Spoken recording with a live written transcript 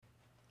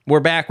We're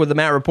back with the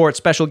Matt Report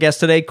special guest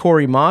today,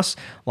 Corey Moss.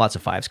 Lots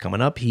of fives coming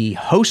up. He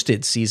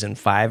hosted season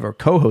 5 or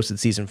co-hosted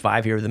season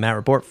 5 here at the Matt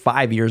Report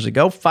 5 years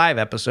ago, 5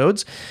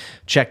 episodes.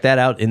 Check that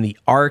out in the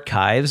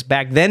archives.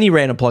 Back then, he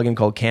ran a plugin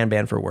called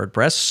Kanban for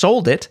WordPress,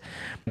 sold it,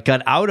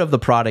 got out of the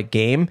product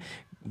game,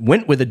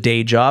 went with a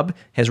day job,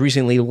 has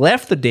recently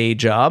left the day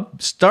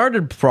job,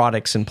 started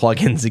products and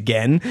plugins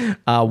again.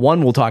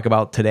 One we'll talk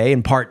about today.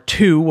 In part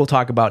 2, we'll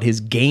talk about his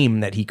game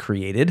that he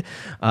created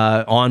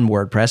on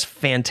WordPress.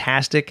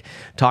 Fantastic.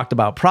 Talked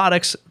about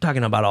products,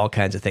 talking about all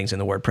kinds of things in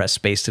the WordPress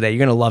space today. You're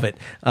going to love it.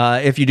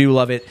 If you do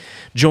love it,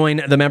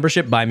 join the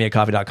membership,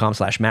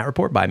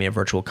 buymeacoffee.com/MattReport. Buy me a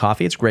virtual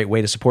coffee. It's a great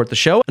way to support the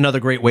show. Another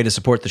great way to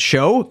support the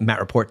show,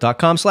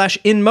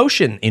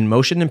 mattreport.com/InMotion.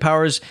 InMotion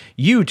empowers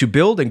you to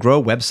build and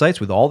grow websites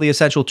with all the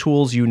essential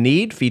tools you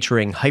need,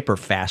 featuring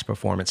hyper-fast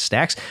performance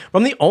stacks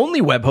from the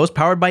only web host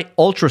powered by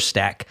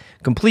UltraStack,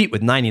 complete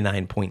with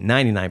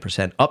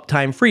 99.99%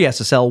 uptime, free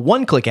SSL,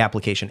 one-click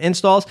application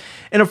installs,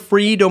 and a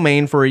free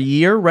domain for a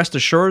year. Rest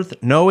assured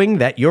knowing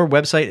that your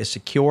website is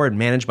secure and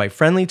managed by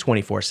friendly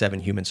 24/7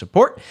 human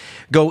support.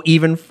 Go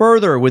even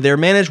further with their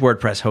managed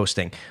WordPress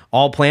hosting.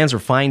 All plans are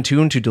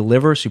fine-tuned to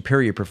deliver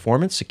superior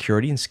performance,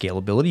 security, and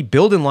scalability.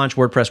 Build and launch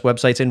WordPress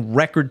websites in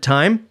record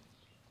time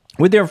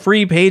with their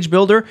free page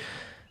builder.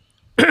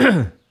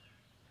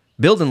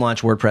 Build and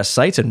launch WordPress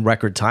sites in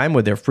record time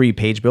with their free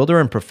page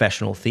builder and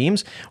professional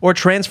themes, or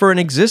transfer an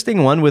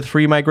existing one with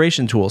free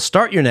migration tools.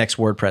 Start your next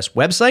WordPress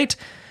website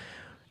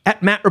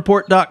at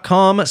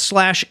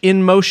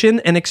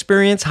mattreport.com/InMotion and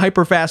experience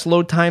hyperfast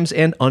load times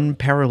and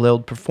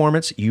unparalleled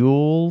performance.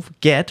 You'll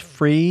get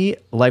free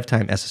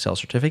lifetime SSL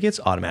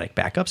certificates, automatic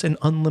backups, and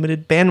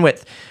unlimited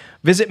bandwidth.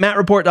 Visit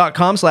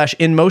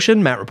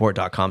mattreport.com/InMotion,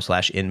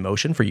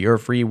 mattreport.com/InMotion for your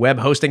free web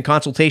hosting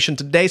consultation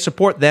today.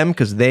 Support them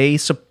because they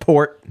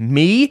support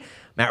me.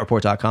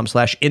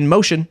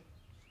 mattreport.com/InMotion.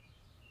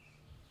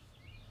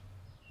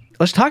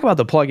 Let's talk about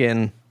the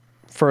plugin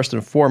first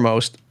and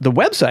foremost. The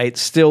website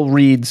still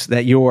reads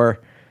that you're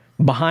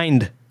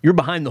behind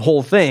the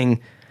whole thing,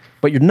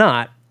 but you're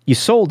not. You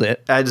sold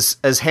it. As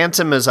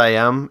handsome as I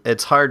am,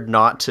 it's hard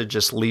not to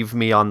just leave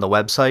me on the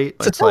website.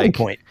 It's a selling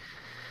point.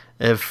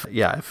 If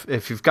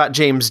you've got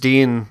James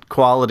Dean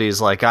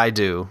qualities like I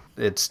do,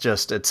 it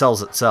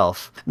sells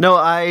itself. No,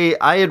 I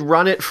had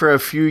run it for a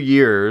few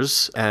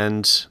years,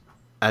 and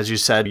as you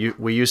said,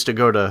 we used to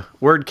go to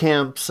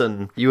WordCamps,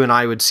 and you and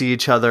I would see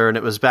each other, and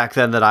it was back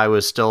then that I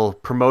was still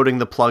promoting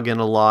the plugin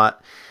a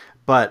lot.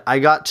 But I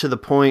got to the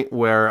point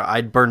where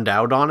I'd burned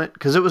out on it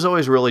because it was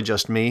always really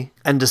just me,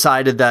 and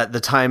decided that the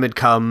time had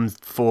come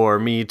for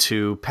me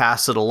to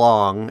pass it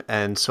along,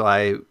 and so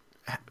I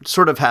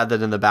sort of had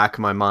that in the back of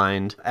my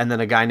mind. And then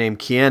a guy named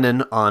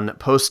Kianan on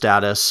Post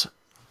Status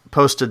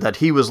posted that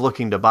he was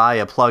looking to buy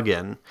a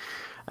plugin.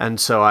 And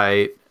so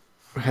I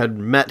had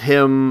met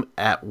him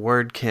at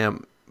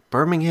WordCamp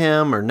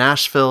Birmingham or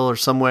Nashville or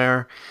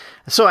somewhere.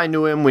 So I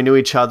knew him, we knew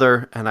each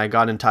other, and I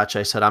got in touch.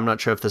 I said, I'm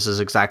not sure if this is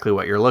exactly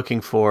what you're looking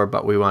for,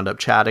 but we wound up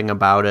chatting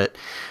about it.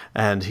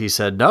 And he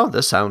said, no,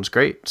 this sounds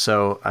great.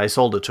 So I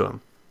sold it to him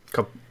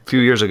a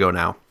few years ago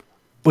now.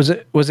 Was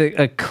it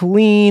a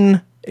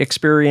clean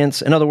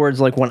experience? In other words,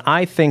 like when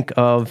I think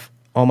of,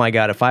 oh my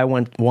God, if I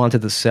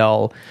wanted to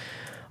sell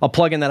a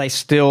plugin that I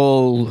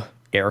still,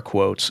 air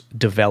quotes,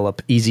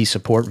 develop easy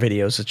support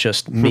videos, it's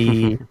just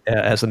me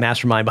as the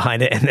mastermind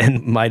behind it, and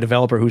then my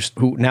developer who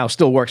now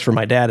still works for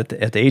my dad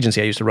at the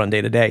agency I used to run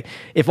day to day.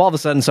 If all of a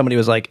sudden somebody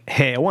was like,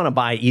 hey, I want to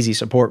buy easy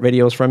support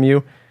videos from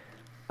you,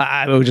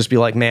 I would just be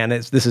like, man,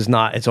 this is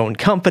not its own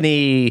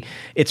company.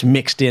 It's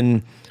mixed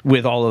in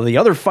with all of the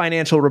other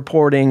financial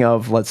reporting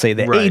of, let's say,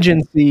 the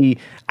agency.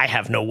 I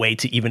have no way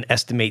to even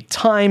estimate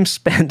time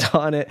spent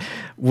on it.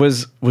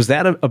 Was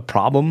that a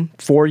problem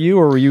for you,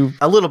 or were you?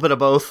 A little bit of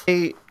both.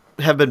 I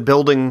have been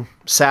building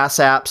SaaS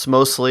apps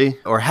mostly,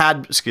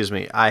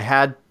 I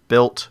had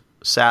built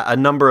a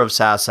number of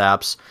SaaS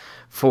apps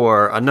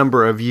for a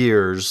number of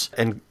years,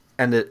 and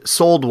it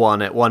sold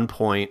one at one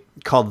point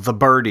called The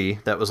Birdie,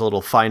 that was a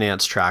little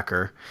finance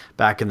tracker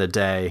back in the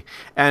day,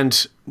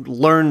 and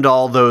learned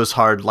all those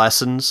hard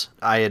lessons.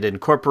 I had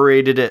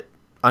incorporated it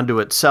unto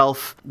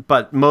itself,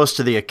 but most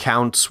of the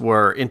accounts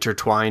were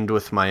intertwined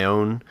with my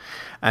own,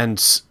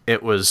 and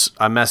it was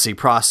a messy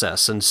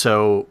process. And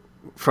so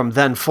from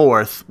then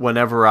forth,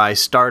 whenever I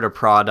start a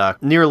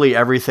product, nearly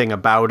everything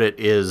about it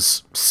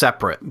is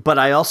separate. But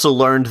I also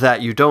learned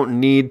that you don't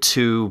need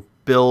to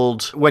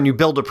when you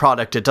build a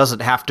product, it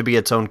doesn't have to be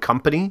its own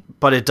company,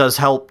 but it does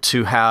help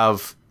to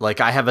have, like,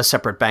 I have a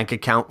separate bank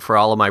account for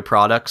all of my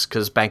products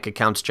because bank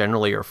accounts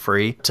generally are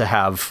free to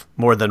have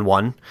more than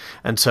one.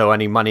 And so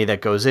any money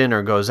that goes in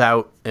or goes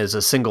out is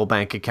a single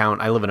bank account.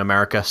 I live in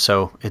America,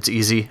 so it's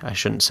easy. I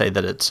shouldn't say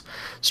that it's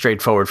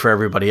straightforward for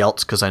everybody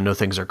else because I know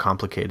things are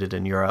complicated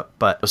in Europe,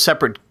 but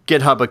separate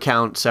GitHub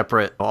account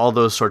separate, all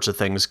those sorts of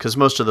things, because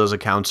most of those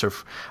accounts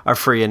are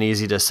free and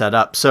easy to set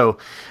up. So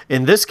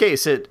in this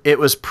case, it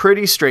was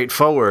pretty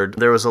straightforward.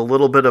 There was a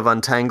little bit of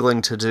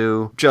untangling to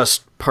do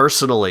just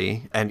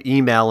personally and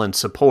email and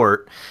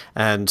support,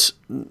 and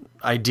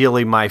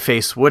ideally my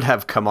face would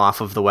have come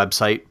off of the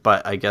website,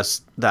 but I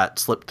guess that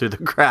slipped through the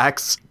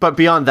cracks. But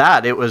beyond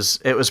that, it was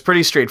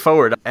pretty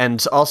straightforward.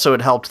 And also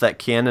it helped that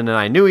Kianan and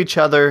I knew each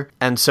other,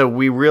 and so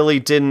we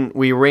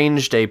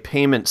arranged a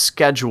payment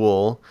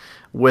schedule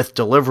with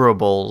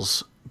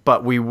deliverables,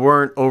 but we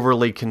weren't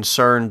overly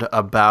concerned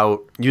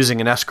about using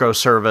an escrow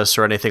service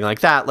or anything like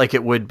that, like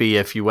it would be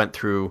if you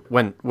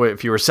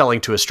if you were selling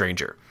to a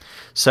stranger.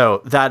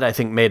 So that, I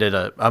think, made it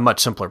a much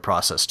simpler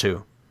process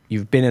too.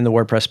 You've been in the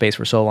WordPress space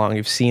for so long.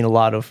 You've seen a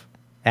lot of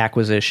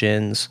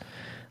acquisitions,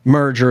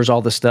 mergers,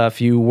 all the stuff.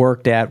 You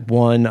worked at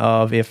one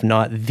of, if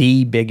not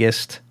the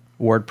biggest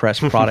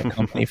WordPress product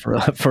company for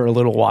a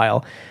little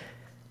while.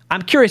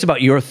 I'm curious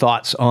about your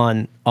thoughts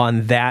on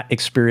that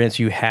experience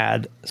you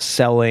had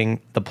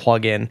selling the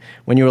plugin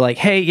when you were like,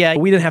 hey, yeah,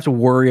 we didn't have to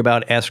worry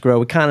about escrow.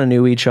 We kind of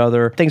knew each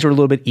other. Things were a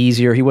little bit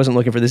easier. He wasn't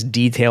looking for this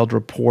detailed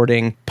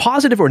reporting.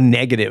 Positive or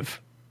negative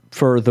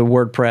for the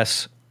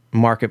WordPress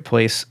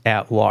marketplace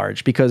at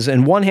large? Because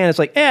in one hand, it's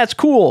like, it's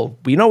cool.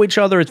 We know each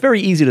other. It's very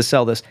easy to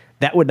sell this.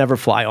 That would never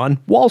fly on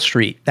Wall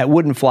Street. That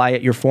wouldn't fly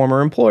at your former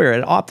employer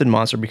at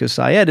OptinMonster, because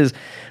Syed is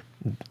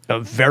a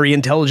very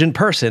intelligent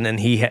person and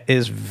he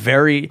is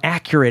very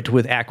accurate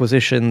with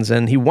acquisitions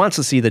and he wants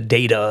to see the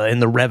data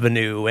and the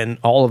revenue and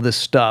all of this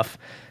stuff.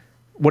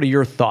 What are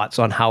your thoughts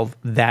on how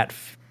that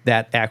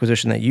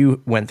acquisition that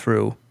you went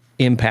through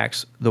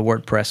impacts the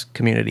WordPress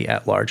community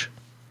at large?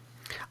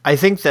 I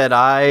think that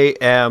I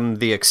am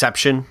the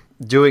exception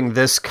doing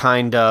this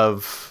kind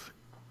of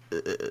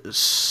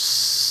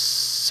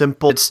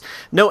simple.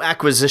 No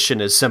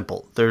acquisition is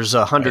simple. There's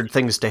 100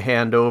 things to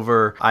hand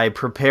over. I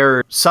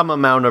prepared some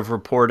amount of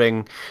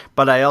reporting,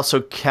 but I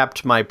also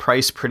kept my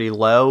price pretty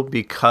low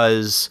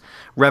because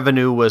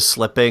revenue was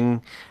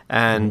slipping,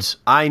 and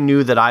I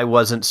knew that I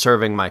wasn't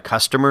serving my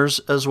customers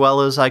as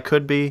well as I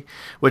could be,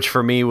 which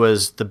for me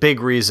was the big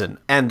reason.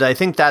 And I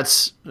think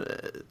that's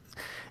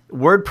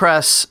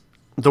WordPress.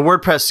 The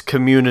WordPress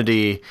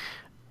community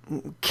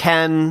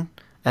can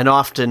and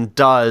often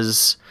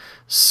does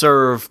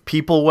serve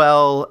people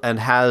well and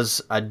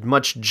has a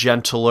much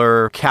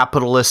gentler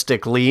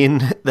capitalistic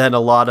lean than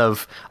a lot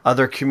of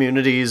other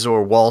communities,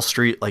 or Wall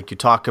Street like you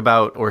talk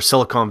about, or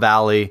Silicon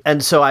Valley.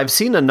 And so I've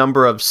seen a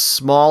number of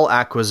small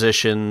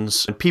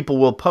acquisitions. People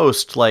will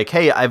post like,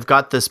 hey, I've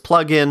got this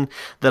plugin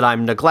that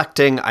I'm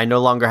neglecting. I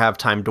no longer have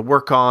time to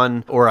work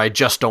on, or I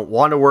just don't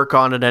want to work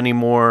on it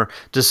anymore.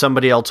 Does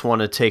somebody else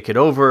want to take it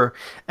over?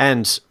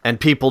 And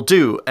people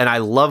do. And I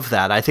love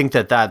that. I think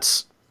that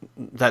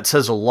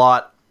says a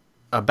lot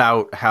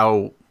about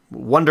how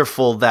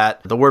wonderful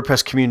that the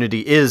WordPress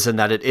community is, and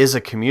that it is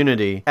a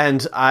community.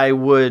 And I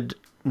would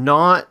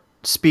not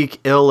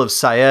speak ill of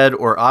Syed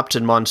or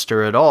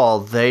OptinMonster at all.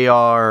 They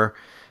are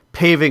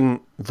paving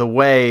the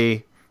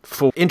way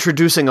for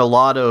introducing a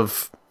lot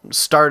of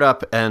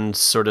startup and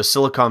sort of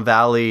Silicon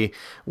Valley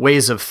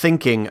ways of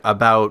thinking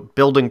about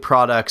building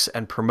products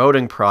and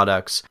promoting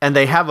products. And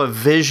they have a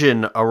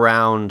vision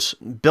around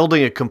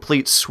building a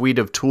complete suite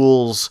of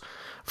tools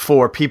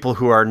for people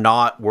who are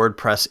not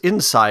WordPress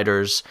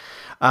insiders.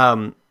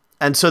 And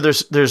so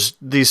there's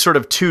these sort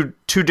of two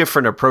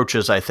different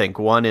approaches, I think.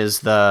 One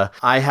is I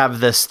have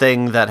this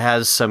thing that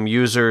has some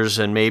users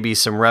and maybe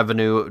some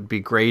revenue. It would be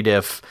great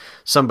if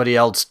somebody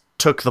else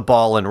took the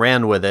ball and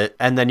ran with it.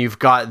 And then you've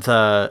got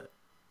the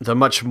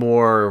much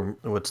more,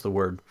 what's the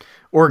word?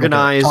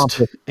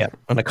 Organized.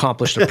 An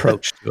accomplished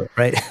approach to it,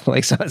 right?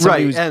 Like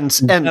right,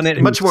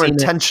 and much more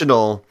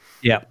intentional.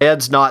 Yeah.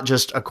 Ed's not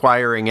just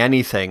acquiring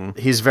anything.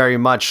 He's very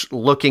much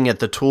looking at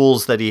the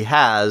tools that he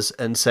has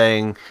and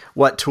saying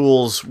what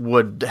tools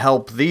would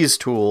help these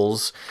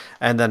tools,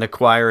 and then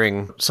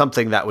acquiring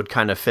something that would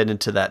kind of fit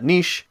into that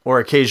niche, or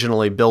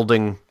occasionally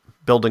building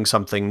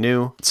something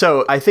new.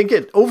 So I think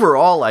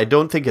overall, I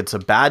don't think it's a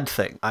bad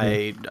thing.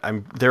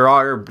 There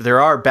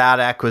are bad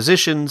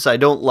acquisitions. I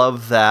don't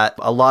love that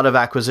a lot of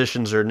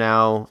acquisitions are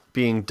now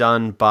being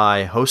done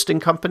by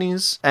hosting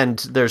companies. And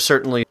there's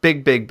certainly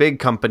big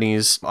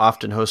companies,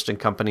 often hosting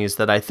companies,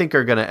 that I think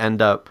are going to end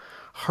up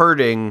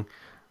hurting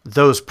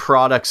those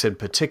products in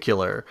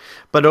particular.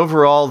 But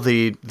overall,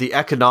 the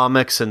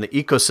economics and the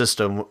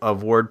ecosystem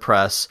of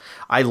WordPress,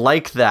 I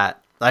like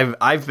that.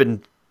 I've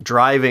been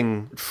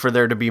driving for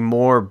there to be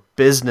more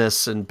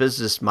business and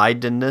business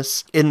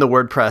mindedness in the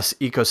WordPress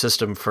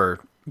ecosystem for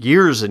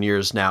years and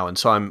years now. And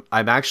so I'm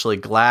actually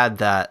glad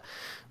that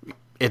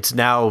it's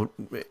now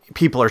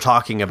people are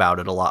talking about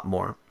it a lot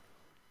more.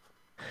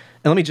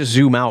 And let me just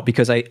zoom out,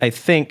 because I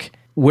think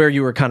where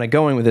you were kind of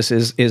going with this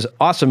is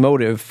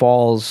Awesomotive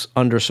falls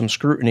under some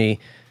scrutiny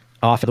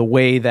off of the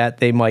way that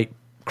they might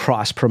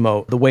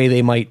cross-promote, the way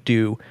they might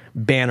do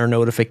banner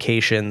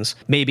notifications,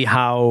 maybe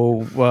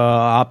how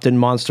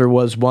OptinMonster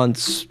was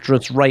once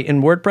just right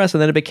in WordPress,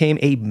 and then it became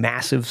a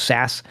massive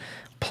SaaS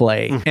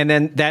play. And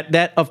then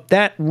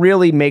that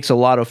really makes a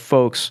lot of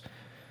folks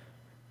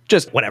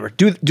just whatever,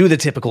 do the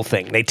typical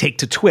thing. They take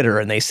to Twitter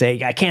and they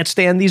say, I can't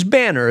stand these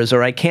banners,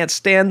 or I can't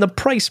stand the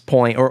price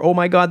point, or, oh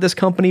my God, this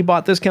company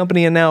bought this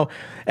company and now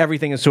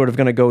everything is sort of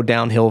going to go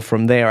downhill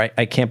from there.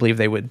 I can't believe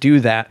they would do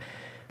that.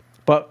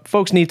 But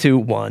folks need to,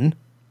 one,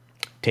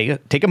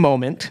 take a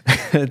moment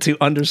to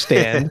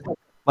understand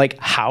like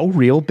how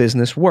real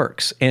business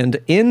works. And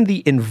in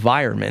the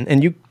environment,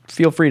 and you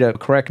feel free to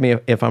correct me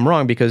if I'm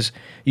wrong, because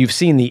you've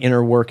seen the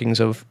inner workings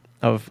of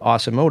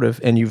Awesomotive,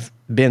 and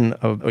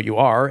you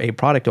are a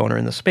product owner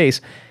in the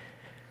space.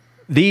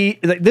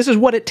 This is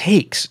what it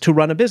takes to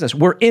run a business.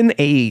 We're in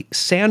a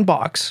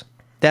sandbox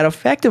that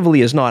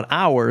effectively is not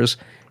ours,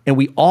 and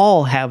we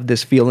all have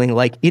this feeling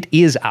like it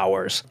is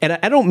ours. And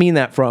I don't mean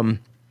that from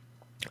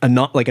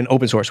not like an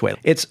open source way.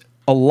 It's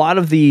a lot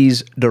of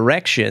these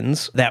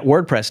directions that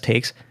WordPress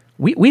takes,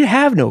 we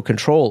have no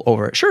control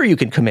over it. Sure, you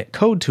can commit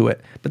code to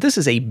it, but this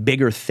is a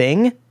bigger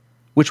thing,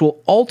 which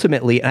will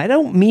ultimately, and I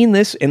don't mean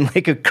this in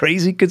like a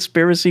crazy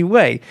conspiracy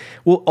way,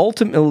 will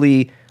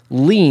ultimately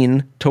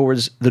lean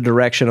towards the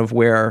direction of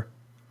where,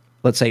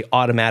 let's say,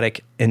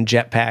 Automattic and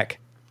Jetpack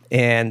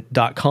and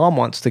 .com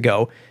wants to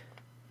go,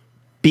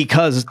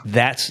 because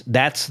that's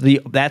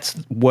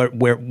where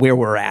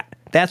we're at.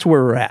 That's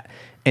where we're at.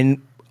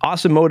 And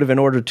Awesomotive, in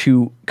order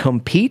to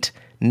compete,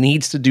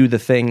 needs to do the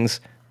things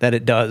that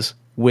it does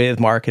with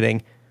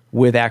marketing,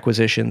 with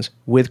acquisitions,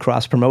 with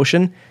cross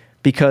promotion,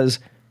 because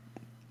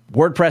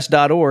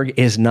WordPress.org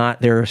is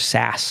not their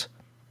SaaS.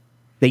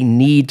 They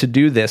need to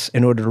do this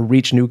in order to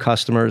reach new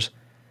customers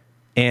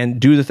and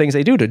do the things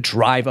they do to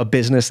drive a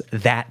business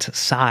that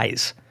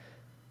size.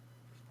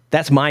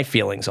 That's my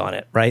feelings on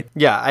it, right?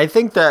 Yeah, I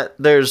think that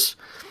there's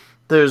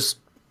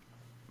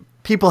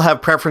people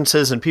have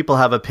preferences and people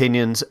have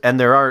opinions, and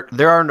there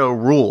are no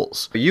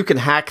rules. You can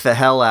hack the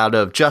hell out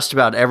of just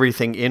about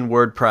everything in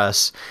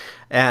WordPress,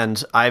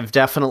 and I've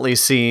definitely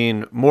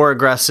seen more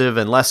aggressive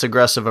and less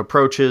aggressive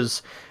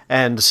approaches.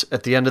 And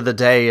at the end of the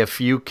day,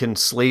 if you can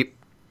sleep,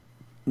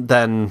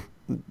 then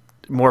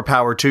more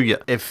power to you.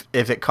 If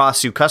it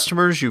costs you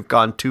customers, you've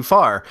gone too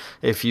far.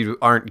 If you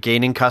aren't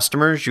gaining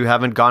customers, you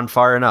haven't gone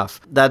far enough.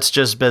 That's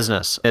just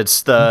business. I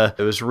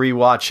was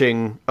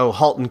rewatching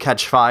Halt and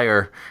Catch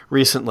Fire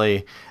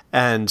recently,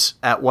 and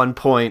at one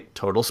point,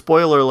 total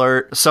spoiler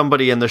alert,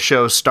 somebody in the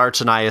show starts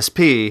an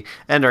ISP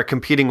and are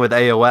competing with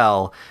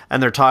AOL,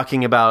 and they're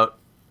talking about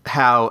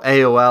how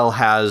AOL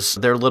has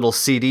their little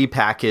CD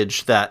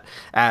package that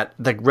at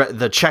the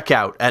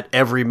checkout at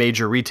every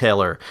major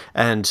retailer.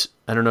 And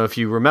I don't know if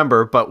you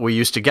remember, but we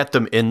used to get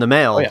them in the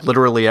mail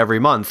literally every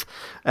month.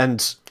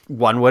 And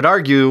one would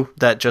argue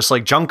that just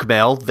like junk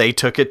mail, they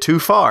took it too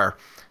far.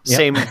 Yep.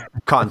 Same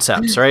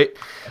concepts, right?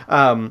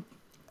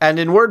 And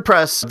in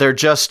WordPress, they're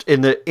just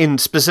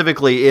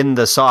specifically in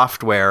the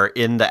software,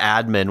 in the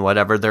admin,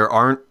 whatever, there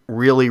aren't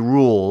really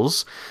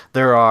rules.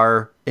 There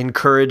are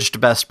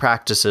encouraged best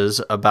practices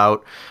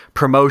about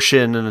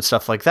promotion and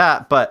stuff like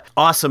that. But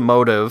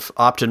Awesomotive,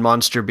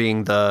 OptinMonster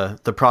being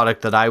the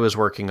product that I was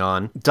working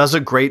on, does a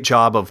great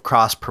job of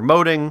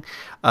cross-promoting,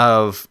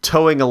 of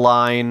towing a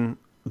line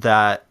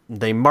that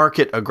they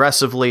market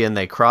aggressively and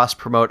they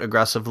cross-promote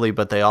aggressively,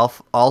 but they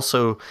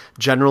also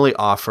generally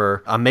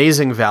offer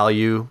amazing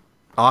value,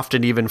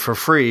 often even for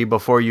free.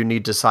 Before you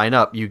need to sign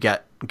up, you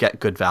get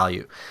good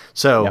value.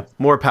 So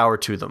More power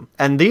to them.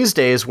 And these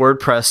days,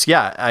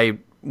 WordPress,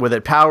 with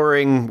it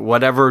powering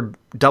whatever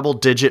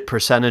double-digit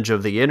percentage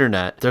of the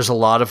internet, there's a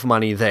lot of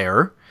money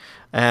there,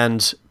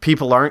 and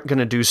people aren't going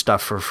to do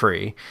stuff for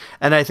free.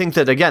 And I think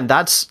that, again,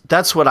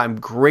 that's what I'm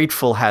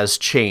grateful has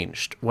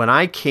changed. When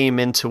I came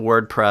into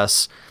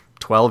WordPress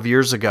 12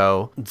 years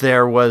ago,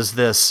 there was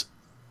this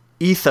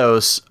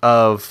ethos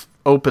of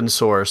open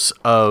source,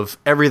 of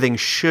everything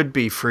should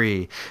be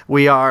free.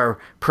 We are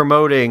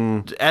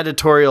promoting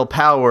editorial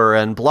power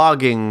and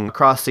blogging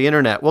across the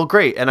internet. Well,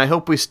 great, and I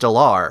hope we still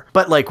are.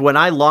 But like when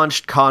I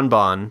launched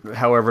Kanban,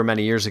 however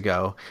many years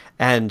ago,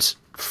 and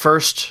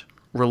first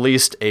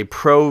released a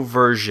pro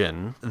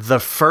version, the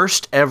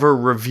first ever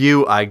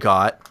review I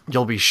got,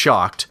 you'll be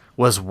shocked,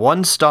 was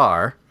 1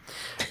 star.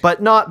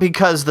 But not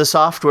because the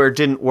software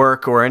didn't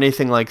work or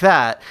anything like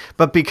that,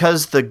 but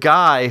because the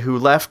guy who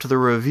left the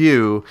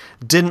review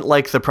didn't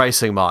like the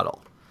pricing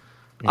model.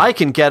 I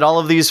can get all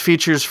of these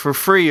features for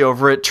free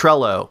over at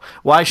Trello.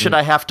 Why should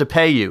I have to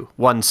pay you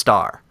 1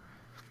 star?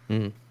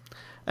 And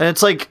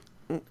it's like,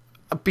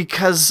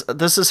 because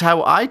this is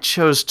how I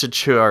chose to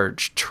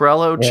charge.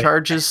 Trello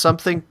charges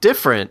something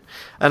different.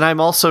 And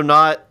I'm also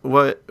not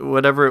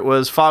whatever it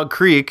was, Fog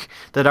Creek,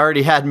 that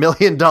already had $1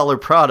 million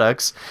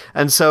products.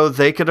 And so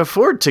they could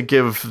afford to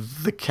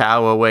give the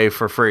cow away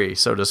for free,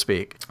 so to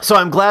speak. So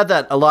I'm glad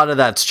that a lot of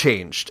that's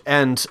changed.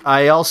 And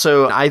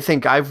I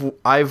think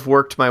I've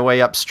worked my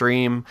way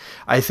upstream.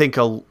 I think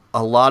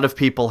a lot of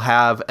people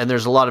have, and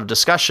there's a lot of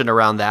discussion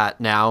around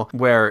that now,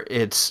 where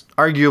it's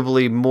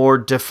arguably more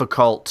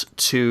difficult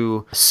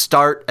to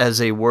start as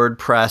a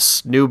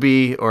WordPress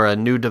newbie or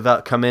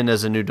come in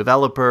as a new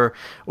developer,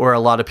 or a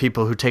lot of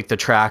people who take the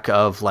track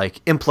of like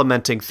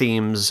implementing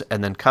themes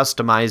and then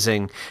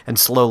customizing and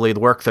slowly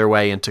work their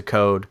way into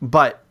code.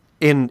 But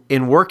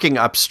in working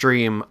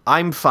upstream,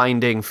 I'm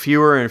finding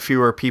fewer and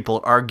fewer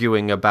people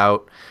arguing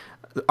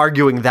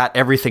that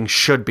everything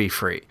should be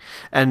free,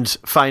 and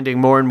finding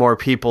more and more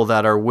people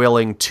that are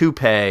willing to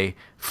pay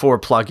for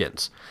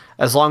plugins.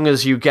 As long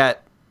as you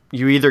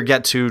either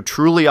get to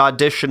truly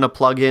audition a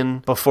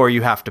plugin before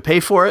you have to pay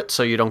for it,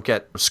 so you don't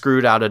get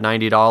screwed out of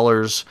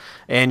 $90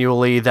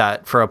 annually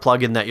that for a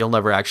plugin that you'll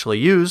never actually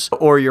use,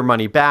 or your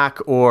money back,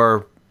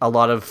 or a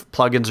lot of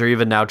plugins are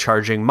even now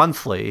charging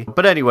monthly.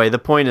 But anyway, the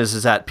point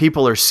is that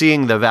people are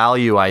seeing the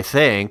value, I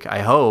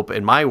hope,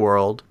 in my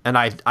world. And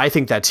I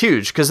think that's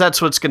huge, because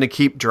that's what's going to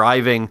keep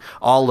driving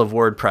all of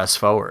WordPress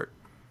forward.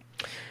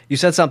 You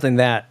said something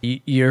that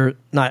you're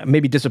not,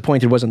 maybe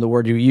disappointed wasn't the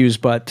word you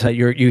used, but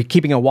you're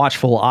keeping a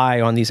watchful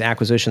eye on these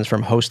acquisitions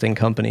from hosting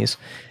companies.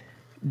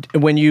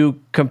 When you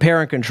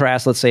compare and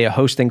contrast, let's say, a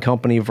hosting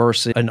company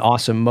versus an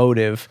Awesome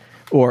Motive,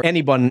 or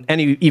anyone,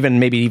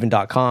 maybe even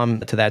 .com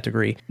to that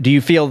degree, do you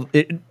feel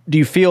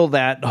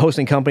that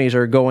hosting companies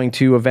are going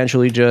to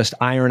eventually just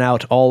iron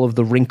out all of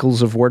the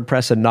wrinkles of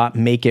WordPress and not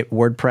make it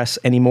WordPress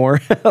anymore?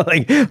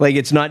 like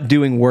it's not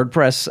doing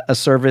WordPress a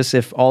service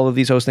if all of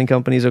these hosting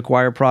companies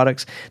acquire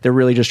products. They're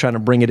really just trying to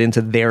bring it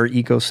into their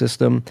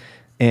ecosystem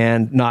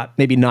and not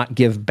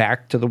give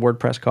back to the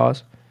WordPress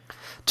cause?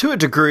 To a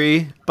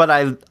degree,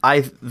 but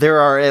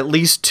there are at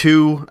least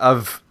two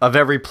of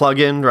every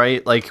plugin,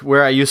 right? Like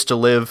where I used to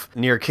live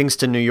near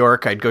Kingston, New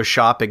York, I'd go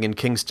shopping in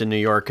Kingston, New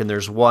York, and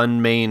there's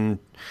one main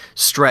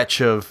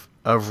stretch of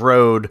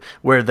road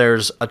where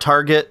there's a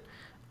Target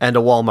and a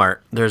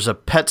Walmart. There's a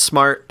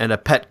PetSmart and a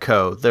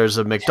Petco. There's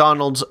a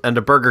McDonald's and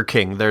a Burger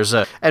King. And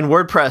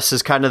WordPress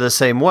is kind of the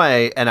same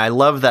way, and I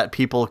love that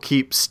people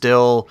keep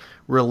still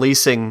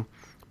releasing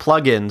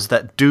plugins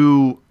that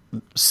do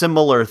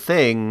similar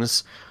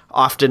things,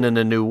 often in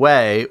a new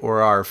way,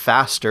 or are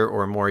faster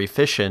or more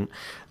efficient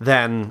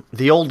than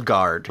the old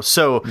guard.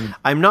 So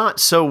I'm not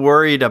so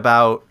worried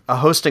about a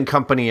hosting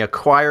company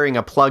acquiring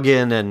a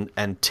plugin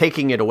and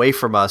taking it away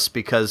from us,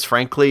 because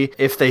frankly,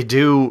 if they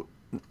do,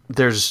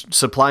 there's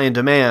supply and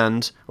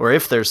demand, or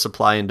if there's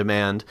supply and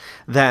demand,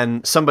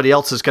 then somebody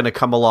else is going to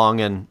come along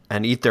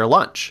and eat their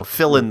lunch,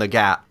 fill in the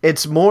gap.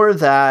 It's more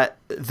that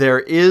there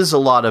is a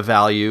lot of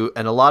value,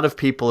 and a lot of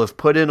people have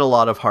put in a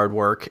lot of hard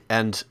work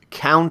and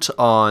count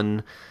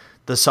on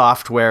the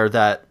software,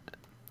 that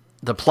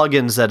the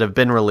plugins that have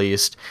been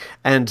released,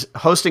 and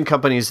hosting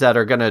companies that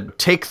are going to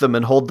take them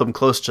and hold them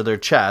close to their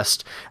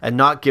chest and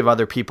not give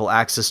other people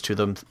access to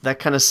them. That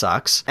kind of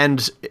sucks.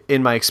 And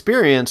in my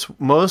experience,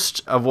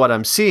 most of what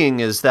I'm seeing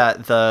is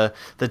that the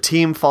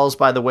team falls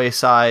by the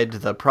wayside,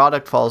 the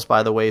product falls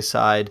by the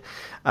wayside,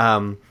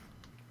 and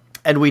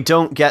we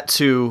don't get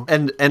to,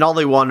 and all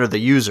they want are the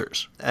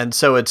users. And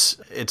so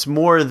it's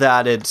more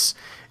that it's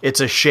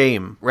a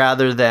shame,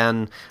 rather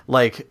than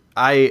like,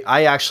 I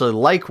actually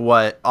like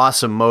what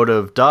Awesome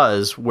Motive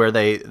does, where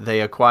they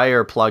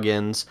acquire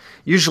plugins,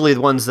 usually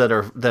the ones that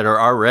are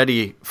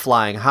already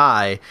flying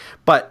high,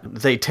 but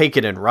they take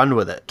it and run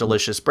with it.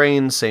 Delicious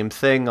Brains, same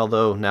thing,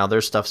 although now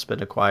their stuff's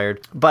been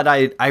acquired. But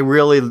I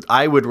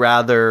would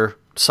rather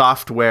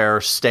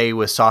software stay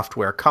with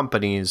software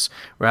companies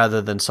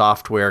rather than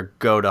software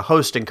go to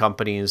hosting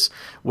companies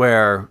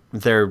where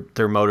their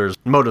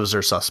motives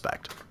are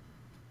suspect.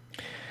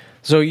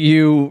 So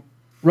you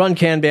run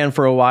Kanban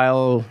for a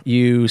while,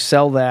 you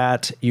sell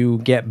that, you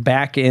get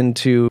back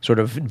into sort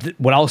of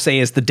what I'll say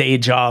is the day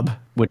job,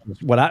 which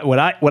is what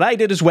I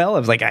did as well. I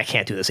was like, I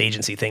can't do this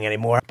agency thing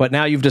anymore. But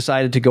now you've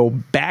decided to go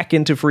back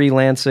into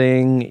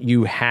freelancing.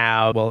 You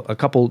have, a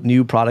couple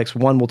new products.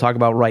 One we'll talk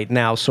about right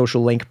now,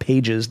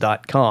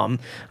 sociallinkpages.com,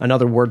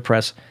 another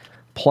WordPress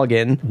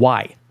plugin.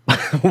 Why?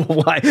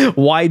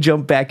 Why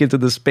jump back into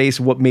the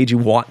space? What made you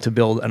want to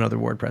build another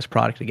WordPress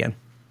product again?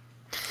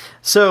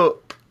 So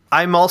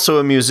I'm also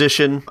a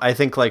musician. I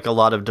think like a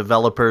lot of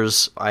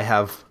developers, I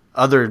have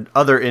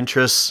other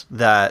interests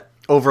that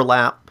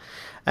overlap.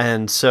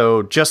 And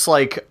so just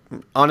like,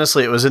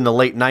 honestly, it was in the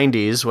late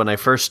 90s when I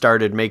first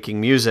started making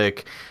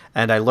music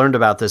and I learned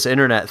about this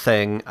internet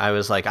thing. I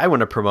was like, I want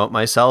to promote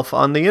myself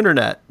on the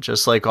internet,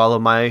 just like all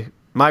of my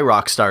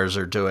rock stars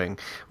are doing,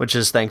 which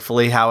is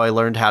thankfully how I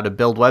learned how to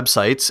build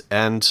websites.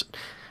 And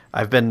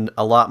I've been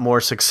a lot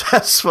more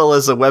successful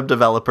as a web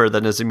developer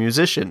than as a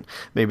musician.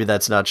 Maybe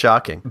that's not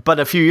shocking. But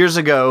a few years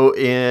ago,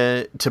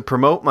 to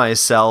promote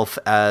myself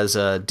as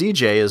a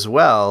DJ as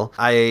well,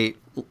 I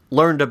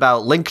learned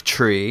about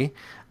Linktree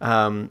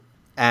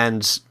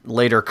and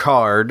later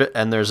Card,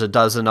 and there's a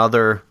dozen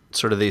other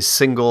sort of these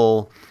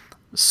single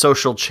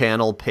social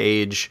channel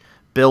page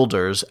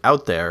builders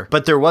out there.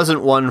 But there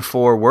wasn't one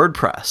for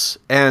WordPress,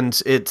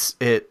 and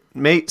it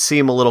may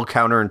seem a little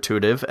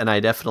counterintuitive, and I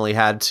definitely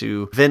had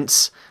to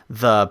convince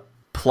the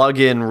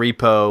plugin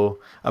repo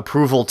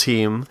approval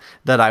team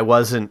that I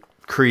wasn't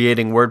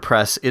creating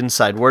WordPress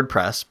inside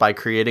WordPress by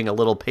creating a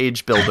little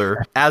page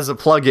builder as a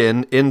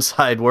plugin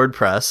inside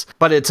WordPress.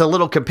 But it's a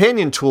little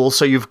companion tool,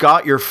 so you've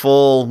got your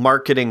full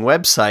marketing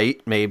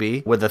website,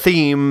 maybe, with a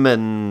theme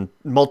and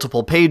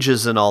multiple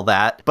pages and all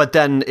that. But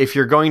then if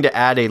you're going to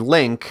add a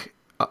link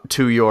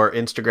to your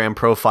Instagram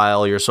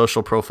profile, your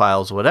social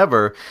profiles,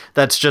 whatever,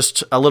 that's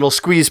just a little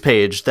squeeze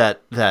page that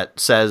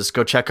says,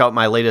 go check out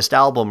my latest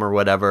album or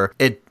whatever.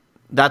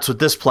 That's what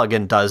this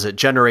plugin does. It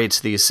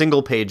generates these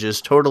single pages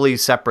totally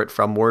separate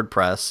from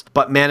WordPress,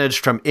 but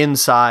managed from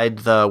inside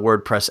the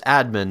WordPress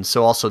admin,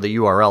 so also the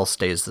URL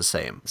stays the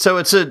same. So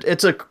it's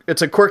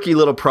a quirky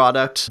little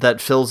product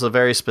that fills a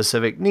very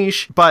specific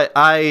niche, but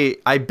I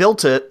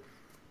built it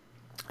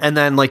and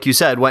then, like you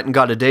said, went and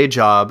got a day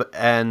job,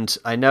 and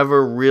I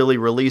never really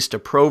released a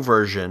pro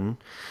version.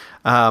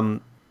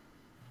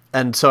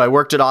 And so I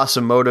worked at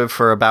Awesome Motive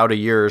for about a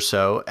year or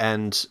so.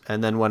 And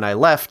then when I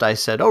left, I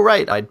said, oh,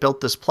 right, I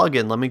built this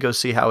plugin. Let me go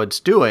see how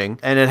it's doing.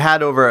 And it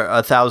had over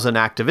 1,000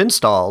 active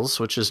installs,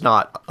 which is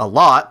not a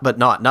lot, but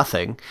not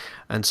nothing.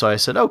 And so I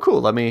said, oh,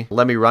 cool, let me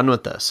run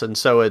with this. And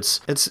so it's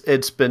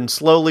been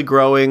slowly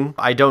growing.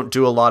 I don't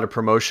do a lot of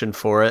promotion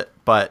for it,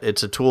 but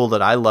it's a tool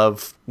that I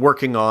love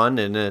working on.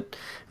 And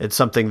it's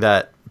something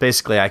that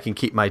basically I can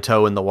keep my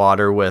toe in the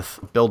water with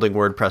building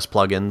WordPress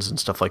plugins and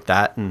stuff like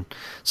that, and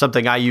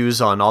something I use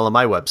on all of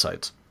my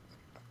websites.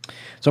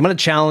 So I'm going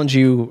to challenge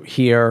you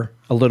here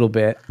a little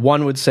bit.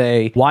 One would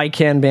say, why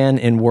Kanban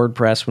in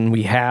WordPress when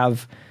we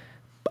have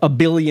a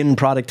billion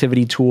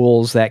productivity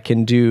tools that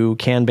can do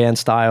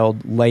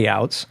Kanban-styled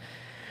layouts?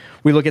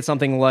 We look at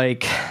something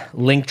like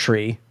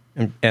Linktree,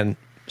 and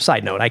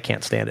side note, I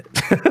can't stand it.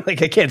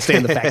 Like, I can't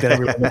stand the fact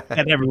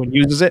that everyone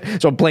uses it.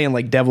 So I'm playing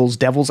like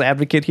devil's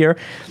advocate here.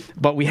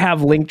 But we have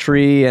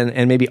Linktree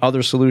and maybe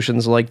other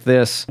solutions like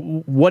this.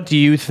 What do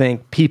you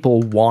think people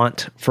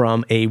want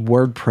from a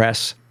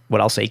WordPress,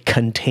 what I'll say,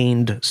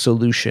 contained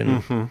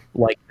solution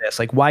like this?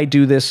 Like, why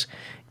do this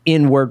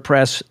in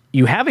WordPress?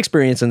 You have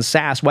experience in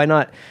SaaS. Why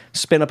not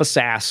spin up a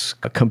SaaS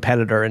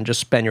competitor and just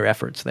spend your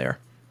efforts there?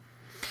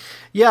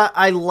 Yeah,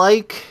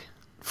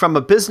 from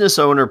a business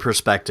owner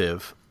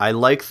perspective, I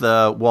like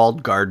the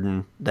walled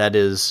garden that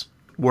is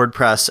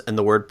WordPress and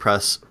the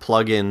WordPress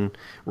plugin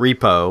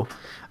repo.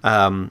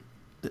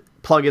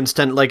 Plugins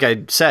tend, like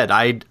I said,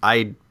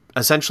 I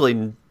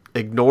essentially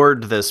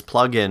ignored this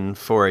plugin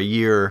for a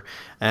year,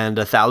 and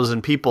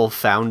 1,000 people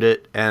found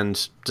it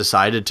and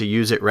decided to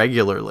use it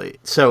regularly.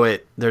 So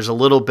there's a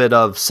little bit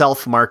of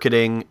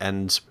self-marketing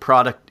and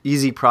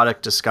easy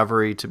product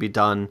discovery to be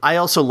done. I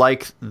also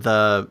like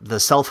the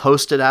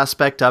self-hosted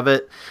aspect of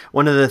it.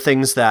 One of the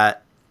things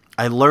that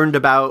I learned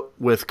about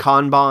with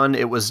Kanban,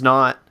 it was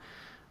not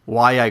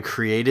why I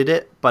created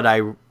it, but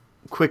I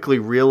quickly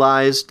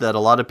realized that a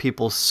lot of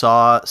people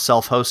saw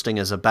self-hosting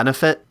as a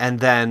benefit. And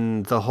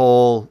then the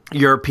whole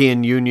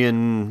European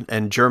Union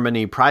and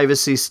Germany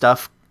privacy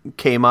stuff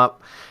came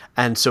up.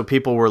 And so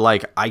people were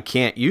like, I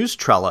can't use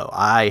Trello.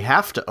 I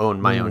have to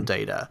own my own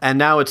data. And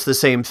now it's the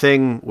same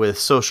thing with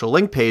social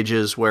link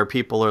pages where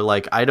people are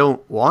like, I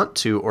don't want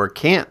to or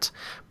can't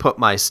put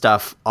my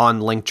stuff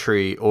on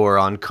Linktree or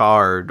on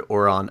Card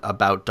or on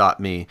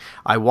About.me.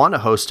 I want to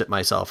host it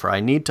myself, or I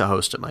need to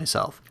host it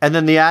myself. And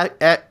then the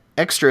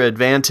extra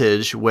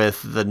advantage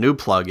with the new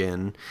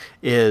plugin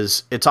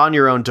is it's on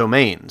your own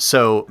domain.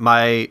 So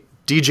my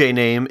DJ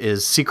name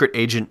is Secret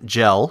Agent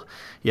Gel.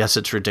 Yes,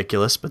 it's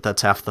ridiculous, but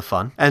that's half the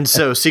fun. And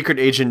so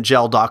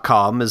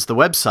secretagentgel.com is the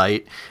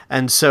website.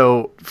 And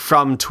so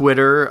from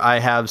Twitter, I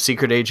have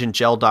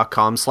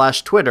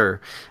secretagentgel.com/Twitter,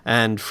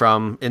 and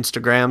from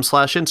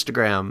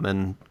Instagram/Instagram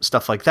and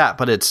stuff like that.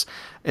 But it's,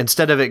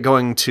 instead of it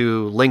going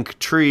to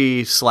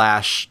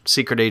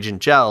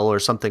Linktree/secretagentgel or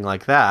something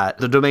like that,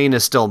 the domain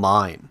is still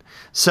mine.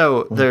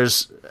 So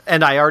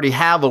and I already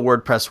have a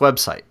WordPress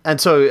website.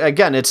 And so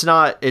again, it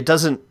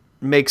doesn't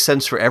make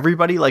sense for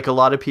everybody. Like, a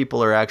lot of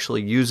people are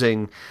actually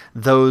using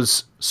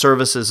those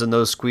services and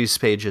those squeeze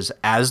pages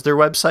as their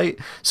website.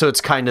 So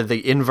it's kind of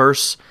the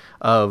inverse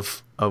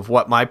of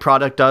what my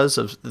product does,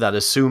 that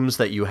assumes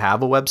that you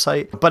have a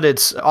website. But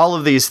it's all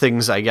of these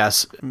things, I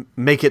guess,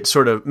 make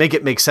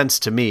it make sense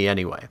to me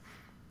anyway.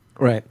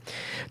 Right.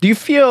 Do you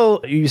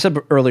feel, you said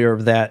earlier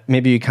that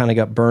maybe you kind of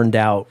got burned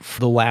out for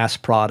the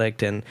last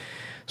product and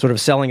sort of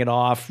selling it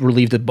off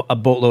relieved a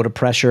boatload of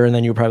pressure, and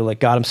then you were probably like,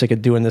 God, I'm sick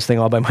of doing this thing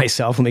all by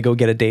myself. Let me go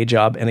get a day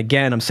job. And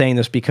again, I'm saying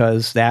this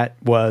because that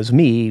was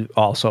me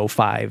also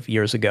 5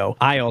 years ago.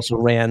 I also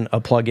ran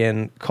a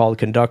plugin called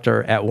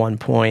Conductor at one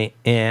point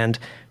and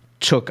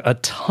took a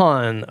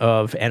ton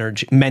of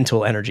energy,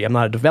 mental energy. I'm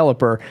not a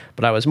developer,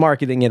 but I was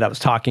marketing it. I was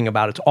talking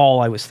about it. It's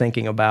all I was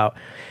thinking about.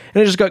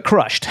 And it just got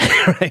crushed.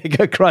 Right? It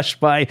got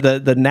crushed by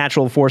the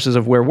natural forces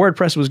of where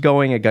WordPress was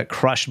going. It got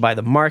crushed by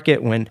the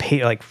market when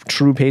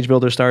true page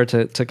builders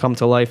started to come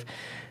to life.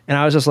 And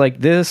I was just like,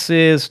 this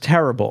is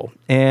terrible.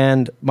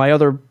 And my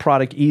other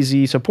product,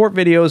 Easy Support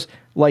Videos,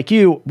 like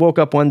you, woke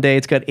up one day,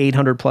 it's got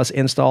 800 plus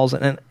installs,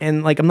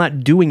 and like, I'm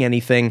not doing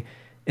anything.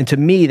 And to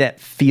me, that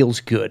feels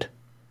good.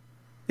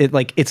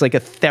 It's like a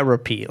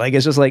therapy. Like,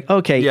 it's just like,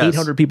 okay, yes.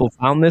 800 people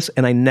found this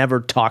and I never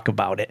talk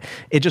about it.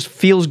 It just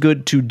feels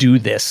good to do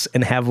this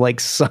and have like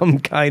some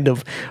kind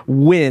of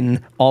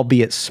win,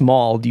 albeit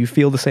small. Do you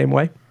feel the same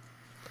way?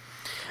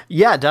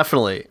 Yeah,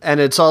 definitely. And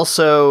it's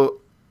also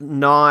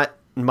not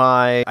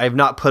I've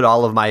not put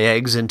all of my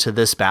eggs into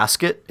this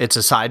basket. It's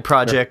a side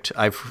project.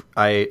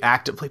 I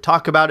actively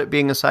talk about it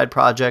being a side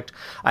project.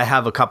 I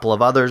have a couple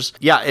of others.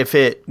 Yeah, if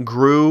it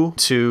grew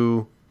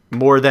to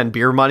more than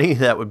beer money,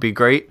 that would be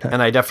great.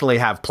 And I definitely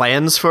have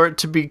plans for it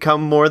to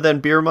become more than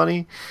beer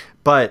money,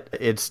 but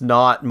it's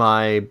not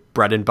my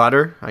bread and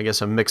butter. I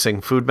guess I'm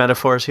mixing food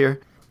metaphors here.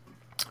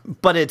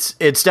 But it's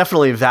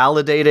definitely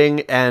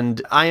validating,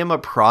 and I am a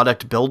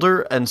product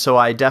builder, and so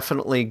I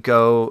definitely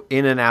go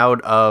in and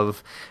out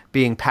of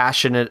being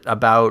passionate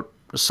about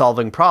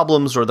solving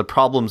problems or the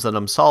problems that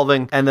I'm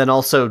solving, and then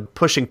also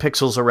pushing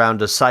pixels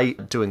around a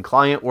site, doing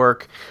client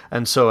work.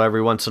 And so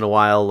every once in a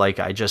while, like,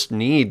 I just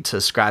need to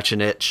scratch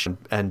an itch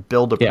and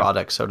build a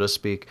product, so to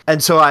speak.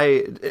 And so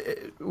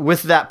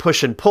with that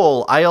push and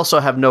pull, I also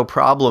have no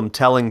problem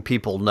telling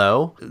people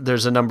no.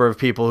 There's a number of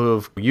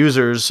people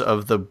users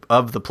of the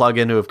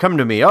plugin who have come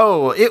to me,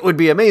 oh, it would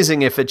be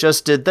amazing if it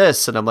just did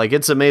this. And I'm like,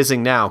 it's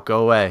amazing now,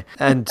 go away.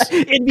 And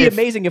it'd be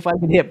amazing if I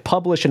could hit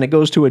publish and it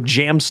goes to a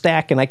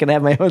Jamstack and I can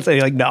have my own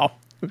thing. Like, no,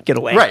 get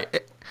away.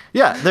 Right.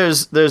 Yeah,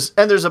 there's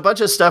a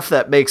bunch of stuff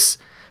that makes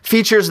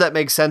features that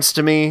make sense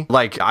to me.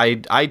 Like,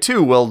 I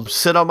too will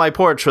sit on my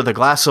porch with a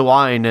glass of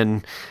wine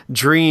and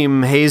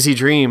dream hazy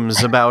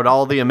dreams about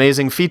all the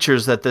amazing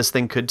features that this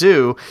thing could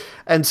do.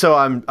 And so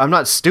I'm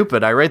not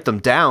stupid. I write them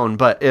down.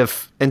 But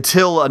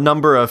until a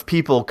number of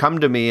people come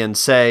to me and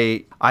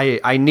say,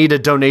 I need a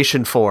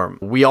donation form,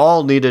 we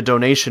all need a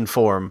donation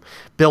form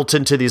built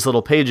into these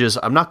little pages,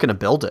 I'm not going to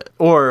build it.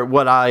 Or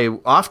what I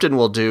often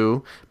will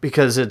do,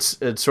 because it's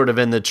sort of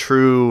in the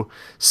true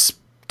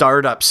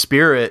startup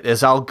spirit,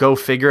 is I'll go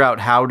figure out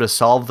how to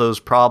solve those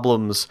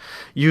problems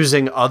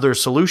using other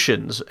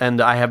solutions. And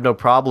I have no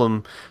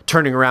problem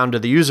turning around to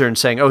the user and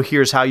saying, oh,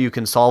 here's how you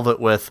can solve it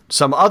with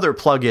some other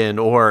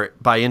plugin, or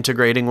by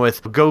integrating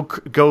with, go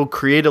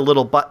create a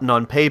little button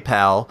on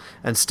PayPal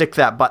and stick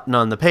that button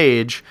on the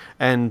page,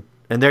 and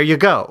there you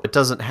go. It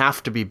doesn't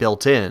have to be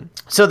built in.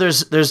 So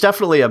there's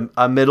definitely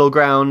a middle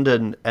ground,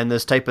 and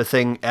this type of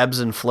thing ebbs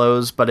and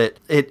flows, but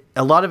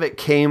a lot of it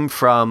came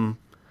from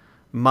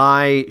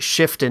my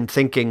shift in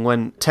thinking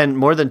when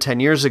more than 10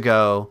 years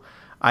ago,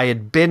 I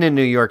had been in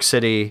New York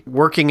City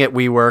working at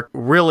WeWork,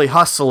 really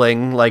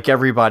hustling like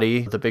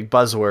everybody, the big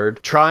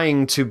buzzword,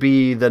 trying to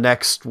be the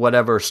next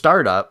whatever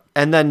startup.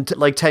 And then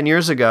like 10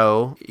 years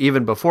ago,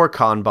 even before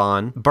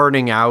Kanban,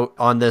 burning out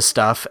on this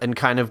stuff and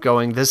kind of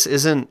going, this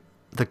isn't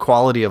the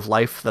quality of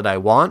life that I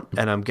want,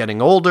 and I'm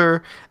getting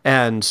older,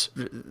 and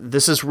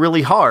this is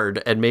really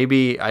hard, and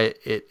maybe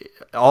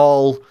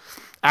all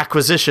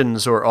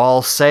acquisitions or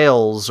all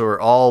sales or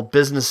all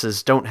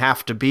businesses don't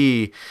have to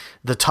be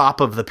the top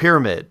of the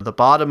pyramid. The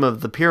bottom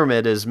of the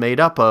pyramid is made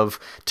up of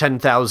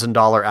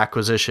 $10,000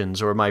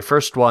 acquisitions, or my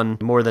first one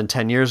more than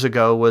 10 years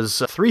ago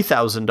was a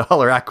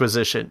 $3,000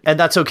 acquisition. And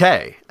that's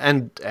okay.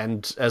 And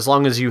as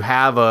long as you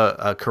have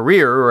a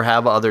career or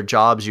have other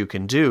jobs you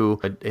can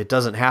do, it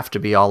doesn't have to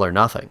be all or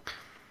nothing.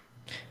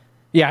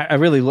 Yeah, I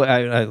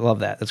love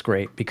that. That's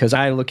great, because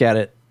I look at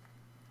it,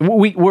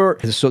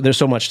 there's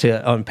so much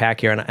to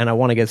unpack here, and I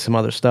want to get some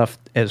other stuff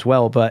as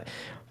well. But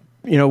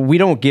we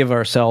don't give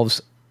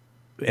ourselves,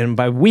 and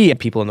by we,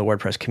 people in the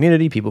WordPress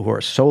community, people who are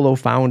solo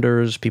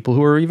founders, people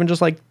who are even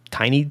just like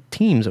tiny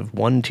teams of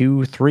 1,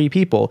 2, 3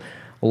 people.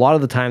 A lot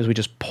of the times we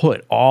just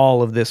put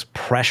all of this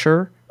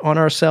pressure on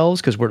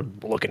ourselves because we're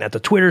looking at the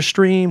Twitter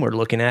stream, we're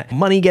looking at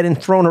money getting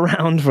thrown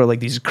around for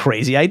like these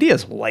crazy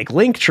ideas like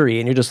Linktree,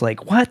 and you're just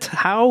like, what?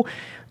 How?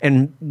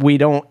 And we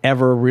don't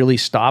ever really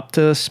stop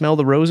to smell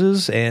the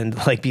roses and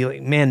like be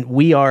like, man,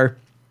 we are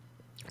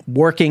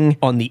working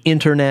on the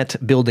internet,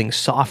 building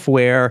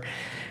software,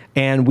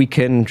 and we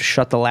can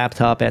shut the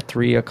laptop at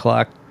 3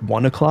 o'clock,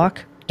 1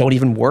 o'clock, don't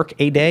even work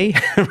a day,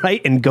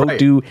 right? And go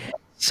do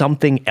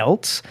something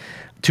else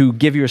to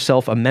give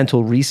yourself a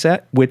mental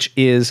reset, which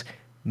is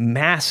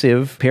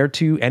massive compared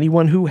to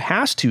anyone who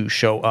has to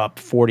show up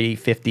 40,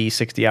 50,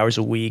 60 hours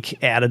a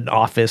week at an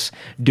office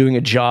doing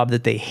a job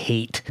that they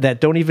hate,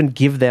 that don't even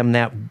give them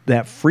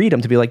that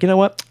freedom to be like, you know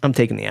what, I'm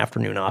taking the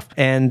afternoon off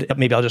and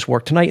maybe I'll just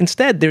work tonight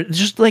instead. They're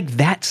just like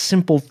that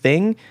simple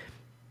thing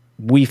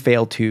we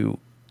fail to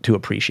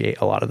appreciate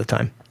a lot of the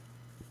time.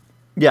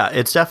 Yeah,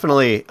 it's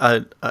definitely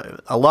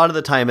a lot of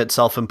the time it's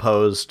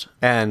self-imposed,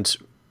 and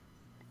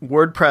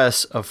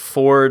WordPress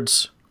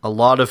affords a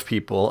lot of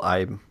people,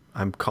 I'm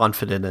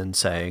confident in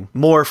saying,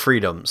 more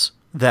freedoms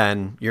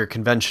than your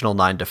conventional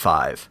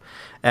 9-to-5.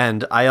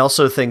 And I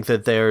also think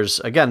that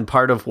there's, again,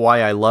 part of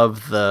why I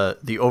love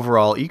the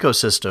overall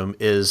ecosystem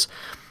is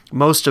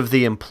most of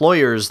the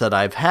employers that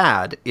I've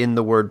had in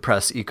the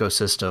WordPress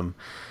ecosystem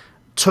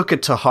took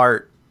it to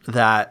heart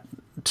that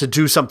to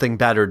do something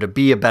better, to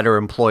be a better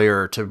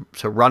employer, to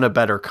run a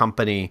better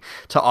company,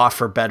 to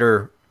offer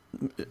better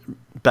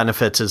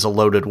benefits is a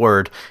loaded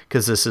word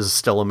because this is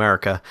still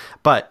America,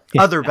 but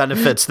other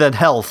benefits than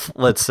health,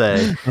 let's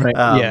say. Right.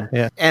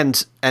 Yeah.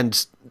 And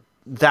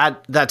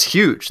that's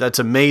huge. That's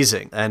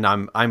amazing. And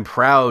I'm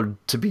proud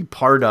to be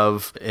part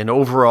of an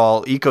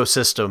overall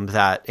ecosystem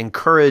that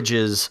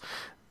encourages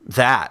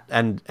that.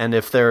 And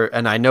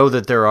I know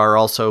that there are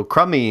also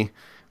crummy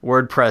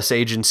WordPress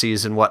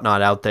agencies and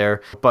whatnot out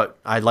there, but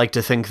I'd like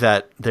to think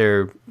that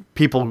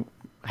people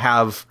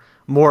have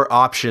more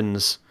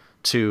options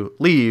to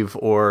leave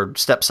or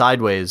step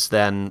sideways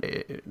than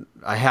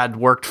I had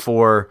worked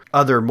for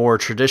other more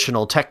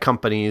traditional tech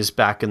companies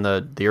back in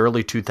the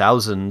early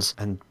 2000s.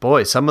 And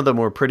boy, some of them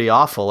were pretty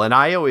awful. And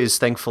I always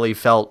thankfully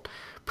felt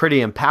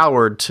pretty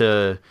empowered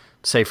to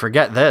say,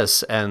 forget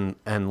this and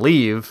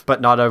leave.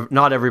 But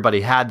not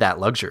everybody had that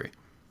luxury.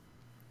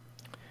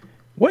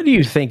 What do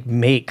you think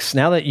makes,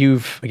 now that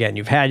you've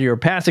had your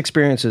past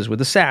experiences with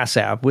the SaaS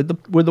app, with the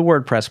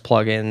WordPress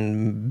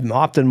plugin,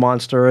 Often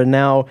Monster, and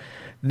now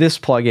this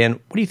plugin,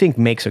 what do you think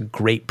makes a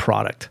great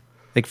product?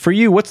 Like for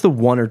you, what's the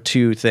one or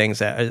two things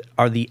that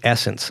are the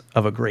essence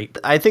of a great?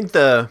 I think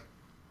the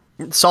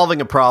solving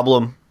a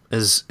problem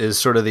is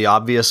sort of the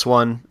obvious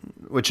one,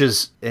 which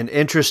is an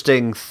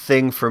interesting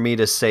thing for me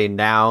to say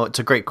now. It's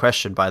a great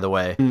question, by the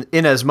way.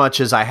 In as much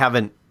as I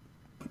haven't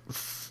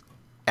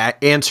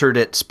answered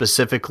it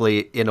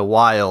specifically in a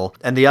while.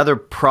 And the other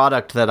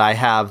product that I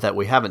have that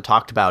we haven't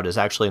talked about is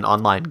actually an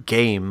online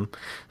game.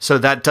 So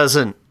that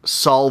doesn't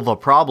solve a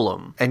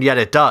problem, and yet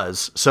it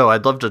does. So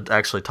I'd love to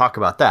actually talk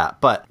about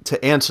that. But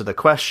to answer the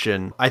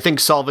question, I think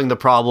solving the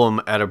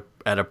problem at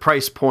a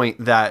price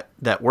point that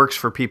works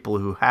for people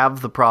who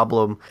have the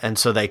problem, and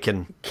so they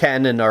can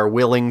and are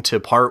willing to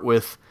part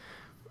with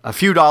a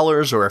few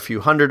dollars or a few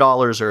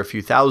 $100 or a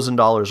few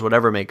 $1,000,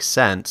 whatever makes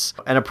sense.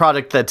 And a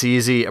product that's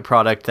easy, a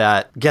product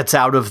that gets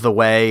out of the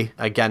way,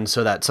 again,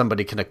 so that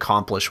somebody can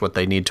accomplish what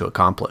they need to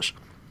accomplish.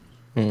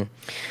 I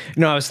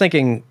was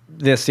thinking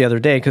this the other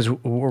day because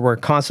we're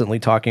constantly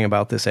talking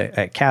about this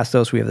at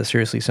Castos. We have the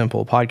Seriously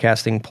Simple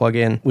podcasting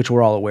plugin, which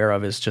we're all aware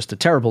of is just a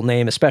terrible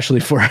name, especially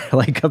for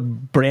like a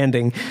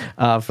branding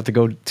to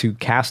go to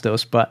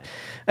Castos. But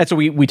and so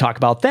we talk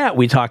about that.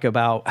 We talk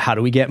about how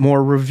do we get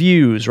more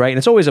reviews, right? And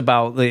it's always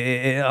about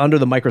under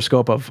the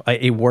microscope of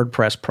a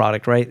WordPress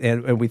product, right?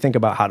 And we think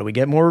about how do we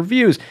get more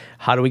reviews?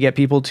 How do we get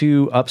people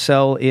to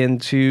upsell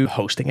into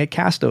hosting at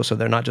Castos so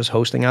they're not just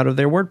hosting out of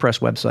their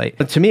WordPress website?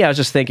 But to me, I was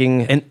just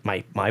thinking, and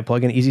my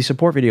plugin Easy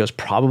Support videos,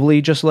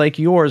 probably just like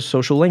yours,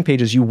 social link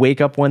pages, you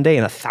wake up one day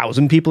and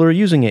 1,000 people are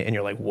using it and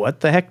you're like, what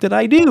the heck did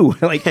I do?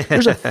 Like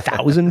there's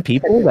 1,000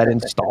 people that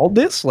installed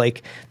this?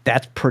 Like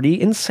that's pretty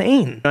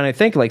insane. And I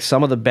think like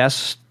some of the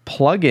best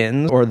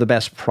plugins or the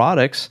best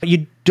products,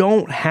 you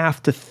don't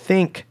have to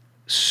think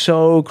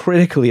so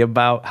critically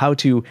about how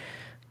to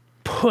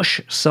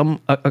push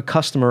a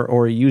customer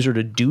or a user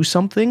to do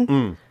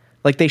something.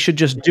 Like they should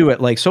just do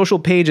it. Like social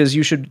pages,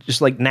 you should just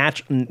like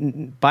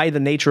by the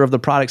nature of the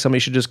product, somebody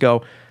should just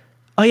go,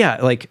 oh yeah,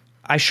 like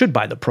I should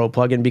buy the Pro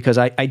plugin because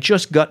I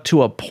just got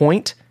to a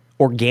point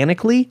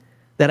organically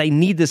that I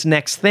need this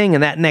next thing,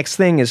 and that next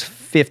thing is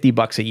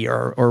 $50 a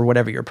year or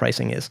whatever your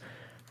pricing is,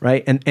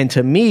 right? And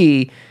to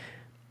me,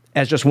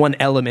 as just one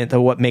element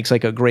of what makes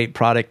like a great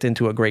product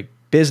into a great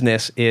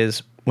business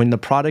is when the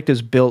product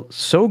is built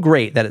so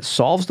great that it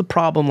solves the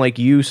problem like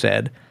you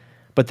said,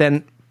 but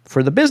then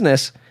for the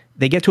business,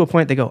 they get to a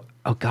point they go,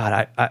 oh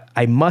God,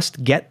 I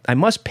must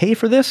pay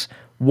for this.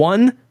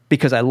 1,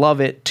 because I love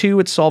it. 2,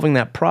 it's solving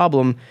that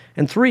problem.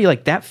 And 3,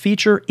 like that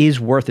feature is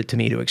worth it to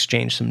me to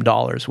exchange some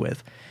dollars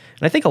with.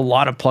 And I think a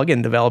lot of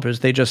plugin developers,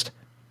 I'm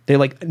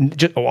going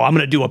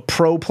to do a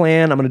Pro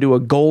plan. I'm going to do a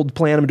Gold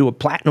plan. I'm going to do a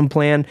Platinum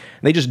plan. And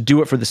they just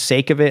do it for the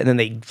sake of it. And then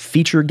they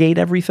feature gate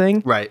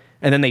everything. Right.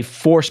 And then they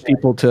force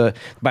people to,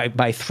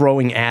 by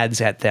throwing ads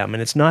at them.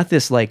 And it's not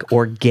this like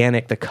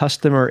organic, the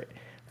customer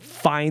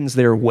finds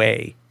their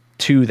way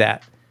to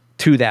that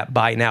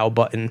buy now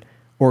button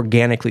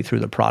organically through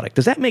the product.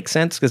 Does that make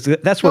sense? Because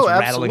that's what's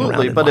rattling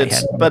around in my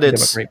head. But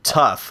it's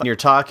tough. You're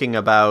talking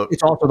about...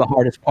 It's also the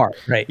hardest part,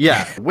 right?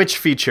 Yeah, which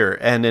feature?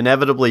 And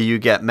inevitably you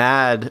get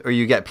mad, or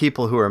you get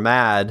people who are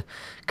mad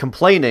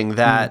complaining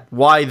that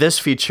why this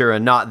feature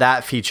and not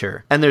that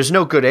feature? And there's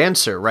no good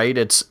answer, right?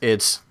 It's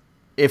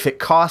if it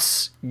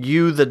costs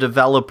you, the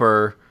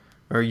developer,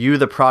 or you,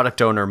 the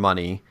product owner,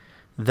 money,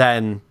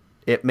 then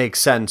it makes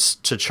sense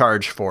to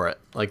charge for it.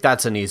 Like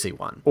that's an easy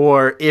one.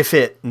 Or if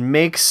it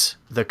makes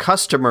the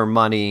customer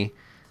money,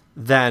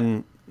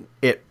 then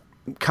it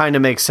kind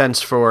of makes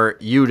sense for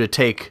you to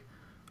take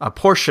a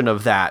portion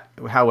of that,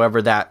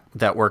 however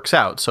that works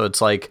out. So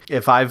it's like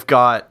if I've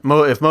got,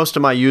 if most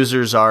of my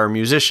users are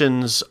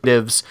musicians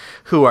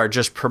who are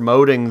just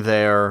promoting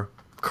their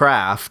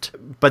craft,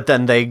 but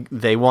then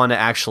they want to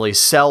actually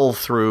sell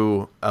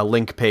through a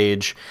link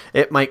page,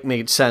 it might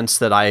make sense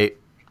that I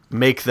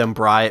make them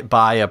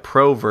buy a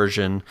Pro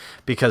version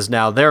because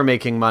now they're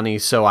making money,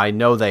 so I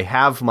know they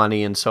have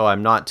money, and so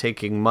I'm not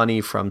taking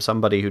money from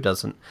somebody who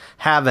doesn't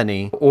have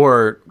any.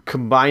 Or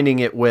combining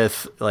it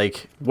with,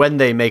 like, when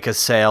they make a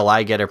sale,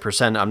 I get a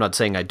percent. I'm not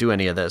saying I do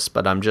any of this,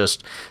 but I'm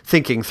just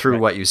thinking through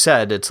what you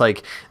said. It's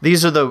like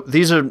these are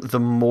the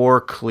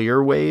more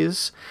clear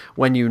ways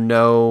when you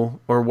know,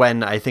 or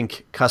when I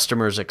think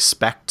customers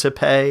expect to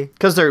pay,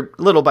 because they're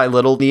little by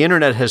little. The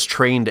internet has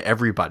trained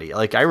everybody.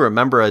 Like I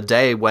remember a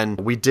day when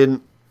we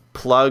didn't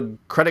plug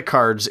credit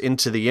cards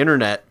into the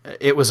internet.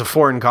 It was a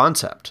foreign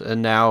concept.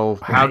 And now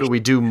how do we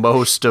do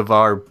most of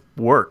our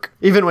work.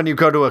 Even when you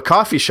go to a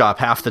coffee shop,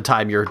 half the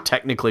time you're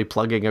technically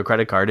plugging a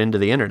credit card into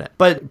the internet.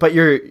 But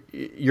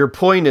your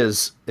point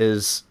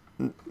is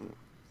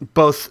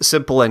both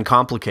simple and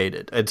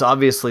complicated. It's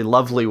obviously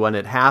lovely when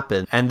it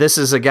happens. And this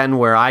is again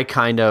where I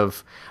try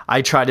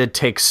to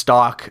take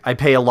stock. I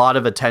pay a lot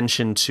of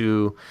attention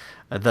to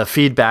the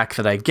feedback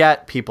that I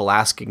get, people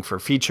asking for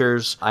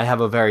features. I have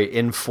a very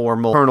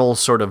informal internal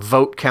sort of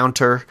vote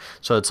counter.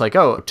 So it's like,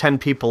 10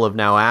 people have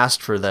now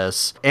asked for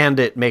this, and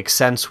it makes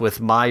sense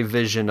with my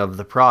vision of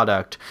the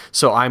product.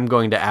 So I'm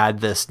going to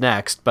add this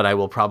next, but I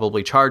will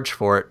probably charge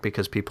for it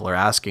because people are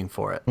asking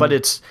for it. But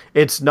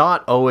it's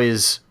not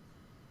always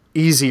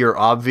easy or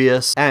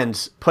obvious,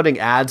 and putting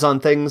ads on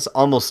things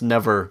almost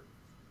never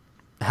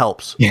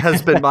helps,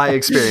 has been my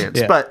experience.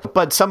 Yeah.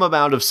 But some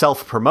amount of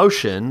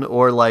self-promotion,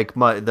 or like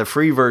the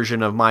free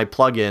version of my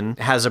plugin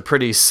has a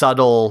pretty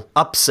subtle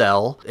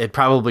upsell. It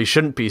probably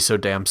shouldn't be so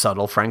damn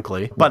subtle,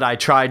 frankly, but I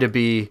try to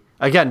be,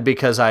 again,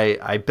 because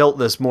I built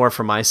this more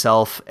for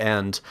myself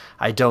and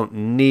I don't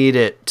need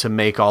it to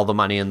make all the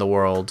money in the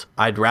world.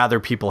 I'd rather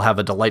people have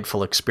a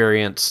delightful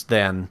experience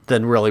than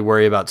really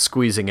worry about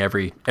squeezing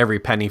every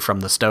penny from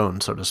the stone,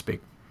 so to speak.